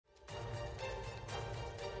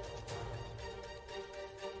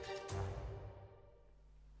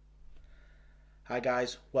Hi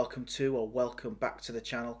guys, welcome back to the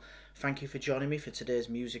channel. Thank you for joining me for today's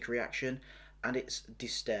music reaction, and it's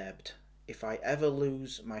Disturbed, If I Ever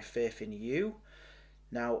Lose My Faith in You.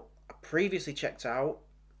 Now, I previously checked out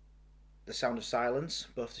The Sound of Silence,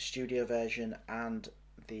 both the studio version and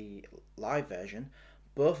the live version.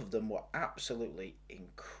 Both of them were absolutely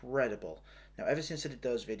incredible. Now, ever since I did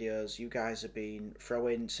those videos, you guys have been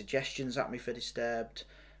throwing suggestions at me for Disturbed,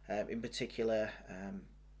 in particular,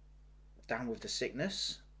 Down With the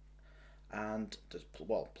Sickness, and there's,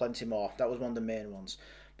 well, plenty more. That was one of the main ones,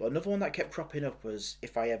 but another one that kept cropping up was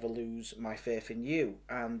If I Ever Lose My Faith in You,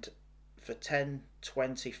 and for 10,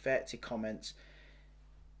 20, 30 comments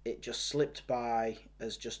it just slipped by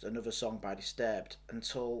as just another song by Disturbed,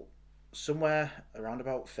 until somewhere around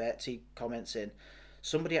about 30 comments in,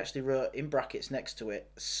 somebody actually wrote in brackets next to it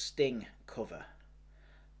Sting cover,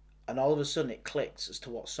 and all of a sudden it clicked as to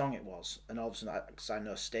what song it was, and all of a sudden I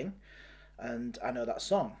know Sting and I know that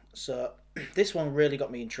song. So this one really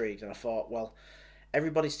got me intrigued, and I thought, well,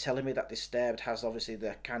 everybody's telling me that Disturbed has obviously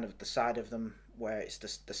the kind of the side of them where it's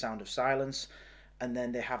the Sound of Silence, and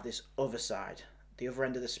then they have this other side, the other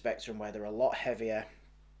end of the spectrum, where they're a lot heavier,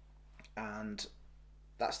 and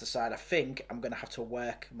that's the side I think I'm going to have to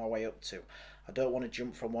work my way up to. I don't want to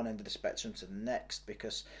jump from one end of the spectrum to the next,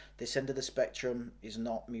 because this end of the spectrum is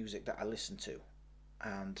not music that I listen to,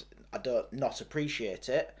 and I don't not appreciate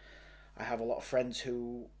it. I have a lot of friends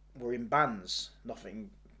who were in bands, nothing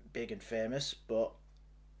big and famous, but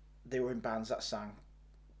they were in bands that sang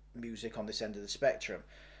music on this end of the spectrum,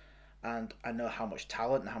 and I know how much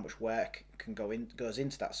talent and how much work goes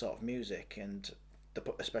into that sort of music, and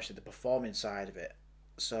especially the performing side of it.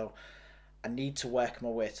 So I need to work my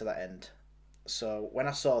way to that end. So when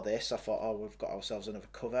I saw this, I thought, oh, we've got ourselves another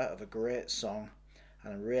cover of a great song,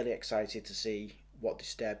 and I'm really excited to see what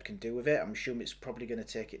Disturbed can do with it. I'm assuming it's probably going to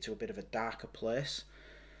take it to a bit of a darker place.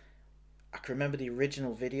 I can remember the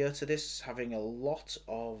original video to this having a lot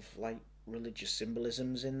of like religious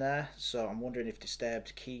symbolisms in there, so I'm wondering if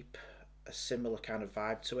Disturbed keep a similar kind of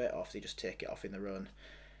vibe to it, or if they just take it off in their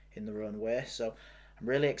own way. So I'm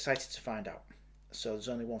really excited to find out. So there's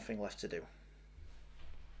only one thing left to do.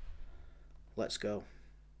 Let's go.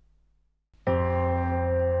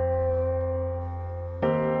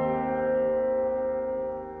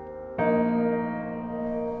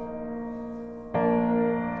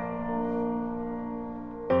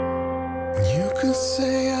 You could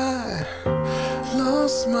say I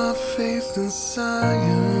lost my faith in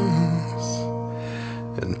science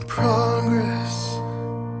and progress.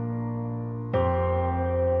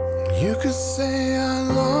 You could say I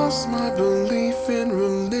lost my belief in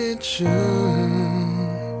religion.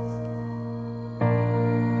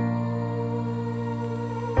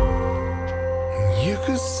 You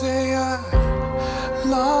could say I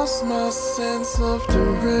lost my sense of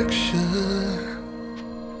direction.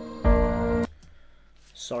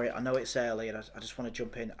 Sorry, I know it's early and I just want to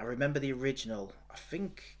jump in. I remember the original. I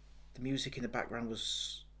think the music in the background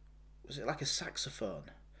was it like a saxophone?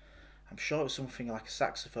 I'm sure it was something like a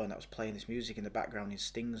saxophone that was playing this music in the background in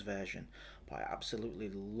Sting's version. But I absolutely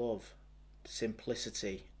love the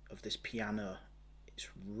simplicity of this piano. It's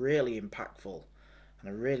really impactful, and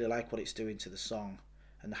I really like what it's doing to the song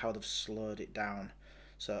and how they've slowed it down.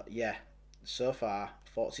 So yeah, so far,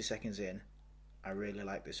 40 seconds in, I really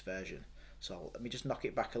like this version. So let me just knock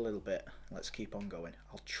it back a little bit. Let's keep on going.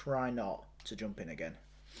 I'll try not to jump in again.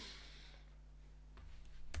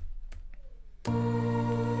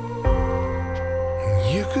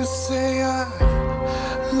 You could say I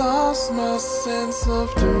lost my sense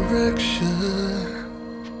of direction.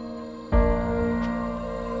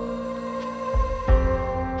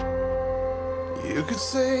 You could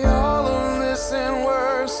say all of this and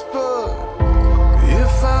worse, but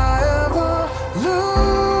if I ever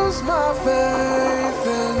lose my faith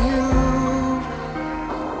in you,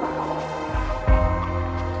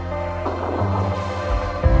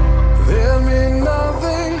 there'll be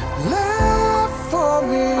nothing left for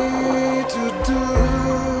me to do.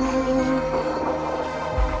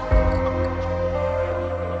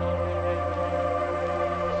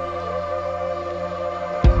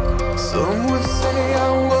 Some would say I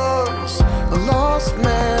was a lost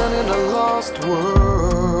man in a lost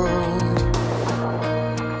world.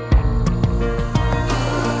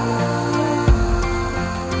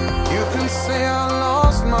 You can say I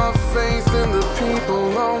lost my faith in the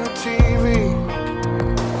people on TV.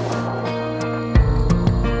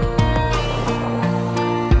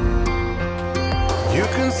 You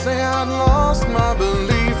can say I lost my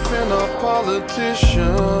belief in our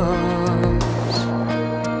politicians.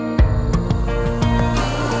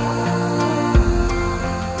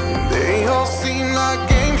 They all seem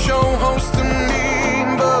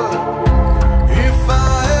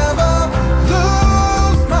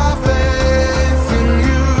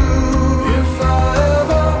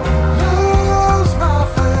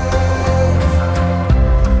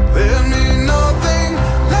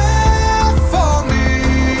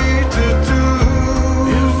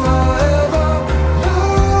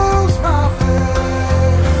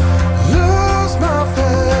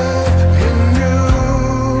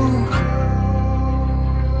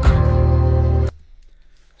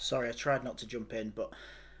tried not to jump in, but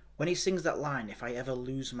when he sings that line, "If I ever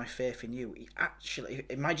lose my faith in you," he actually,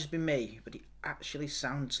 it might just be me, but he actually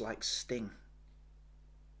sounds like Sting.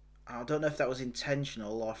 I don't know if that was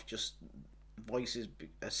intentional or if just voices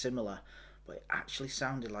are similar, but it actually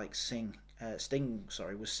sounded like Sting,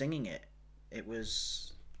 was singing it. It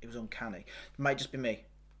was uncanny. It might just be me.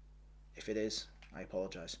 If it is, I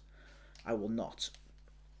apologise. I will not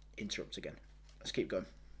interrupt again. Let's keep going.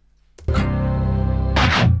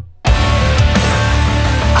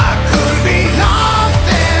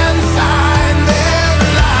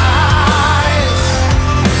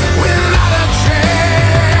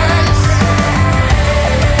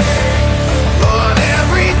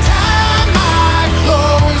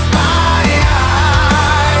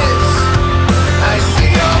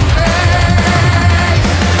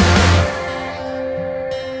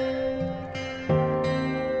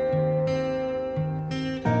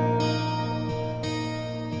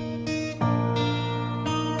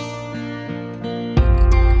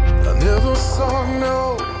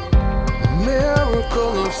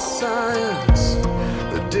 Of science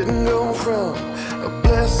that didn't go from a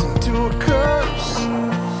blessing to a curse.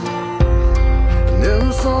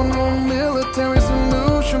 Never saw no military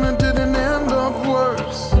solution that didn't end up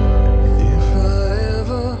worse. If I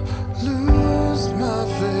ever lose my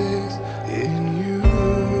faith in you,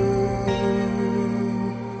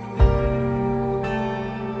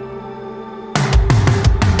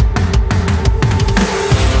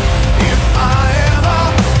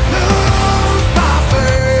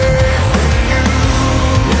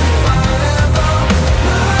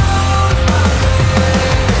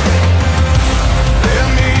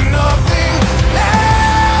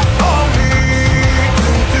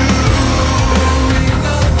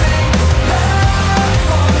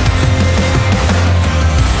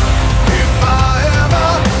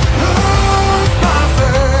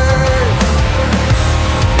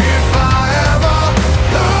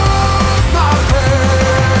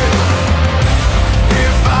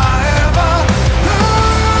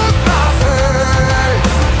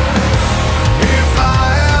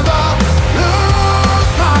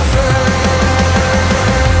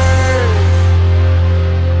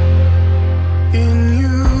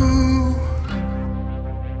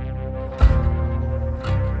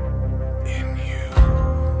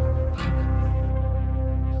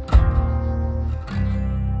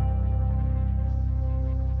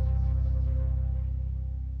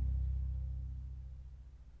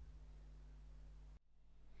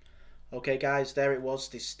 Okay guys, there it was,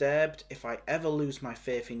 Disturbed, "If I Ever Lose My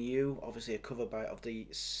Faith in You," obviously a cover of the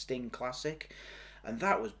Sting classic, and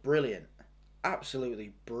that was brilliant,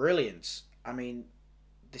 absolutely brilliant. I mean,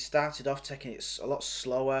 they started off taking it a lot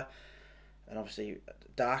slower and obviously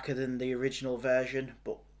darker than the original version,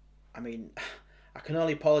 but I mean, I can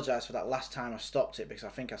only apologise for that last time I stopped it, because I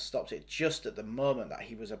think I stopped it just at the moment that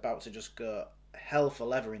he was about to just go hell for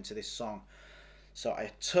leather into this song. So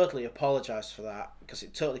I totally apologise for that, because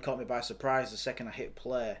it totally caught me by surprise the second I hit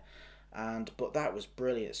play. But that was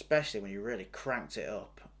brilliant, especially when you really cranked it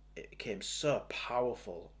up. It became so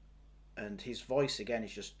powerful, and his voice again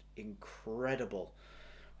is just incredible.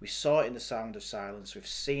 We saw it in The Sound of Silence. We've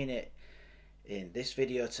seen it in this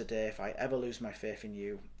video today, "If I Ever Lose My Faith in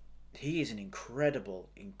You." He is an incredible,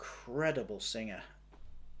 incredible singer,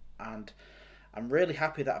 and I'm really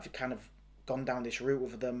happy that I've kind of gone down this route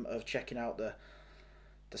with them of checking out the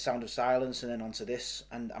Sound of Silence and then onto this,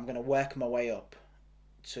 and I'm going to work my way up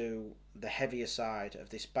to the heavier side of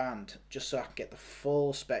this band just so I can get the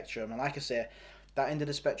full spectrum. And like I say, that end of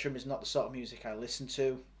the spectrum is not the sort of music I listen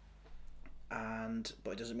to,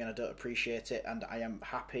 but it doesn't mean I don't appreciate it, and I am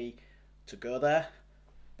happy to go there,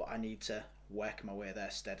 but I need to work my way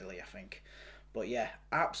there steadily, I think. But yeah,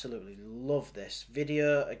 absolutely love this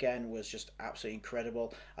video. Again, was just absolutely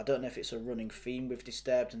incredible. I don't know if it's a running theme with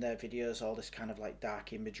Disturbed in their videos, all this kind of like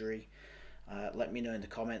dark imagery. Let me know in the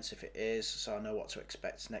comments if it is, so I know what to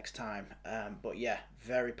expect next time. But yeah,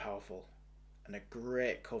 very powerful and a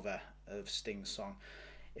great cover of Sting's song.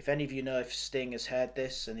 If any of you know if Sting has heard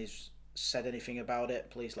this and he's said anything about it,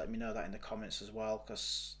 please let me know that in the comments as well,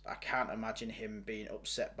 because I can't imagine him being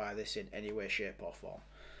upset by this in any way, shape or form.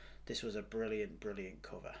 This was a brilliant, brilliant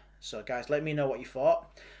cover. So guys, let me know what you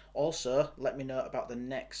thought. Also, let me know about the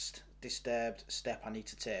next Disturbed step I need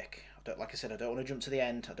to take. Like I said, I don't want to jump to the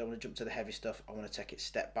end. I don't want to jump to the heavy stuff. I want to take it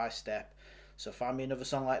step by step. So find me another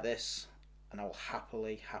song like this, and I will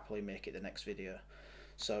happily make it the next video.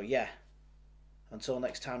 So yeah, until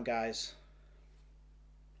next time guys,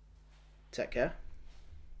 take care.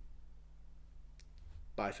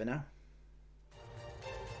 Bye for now.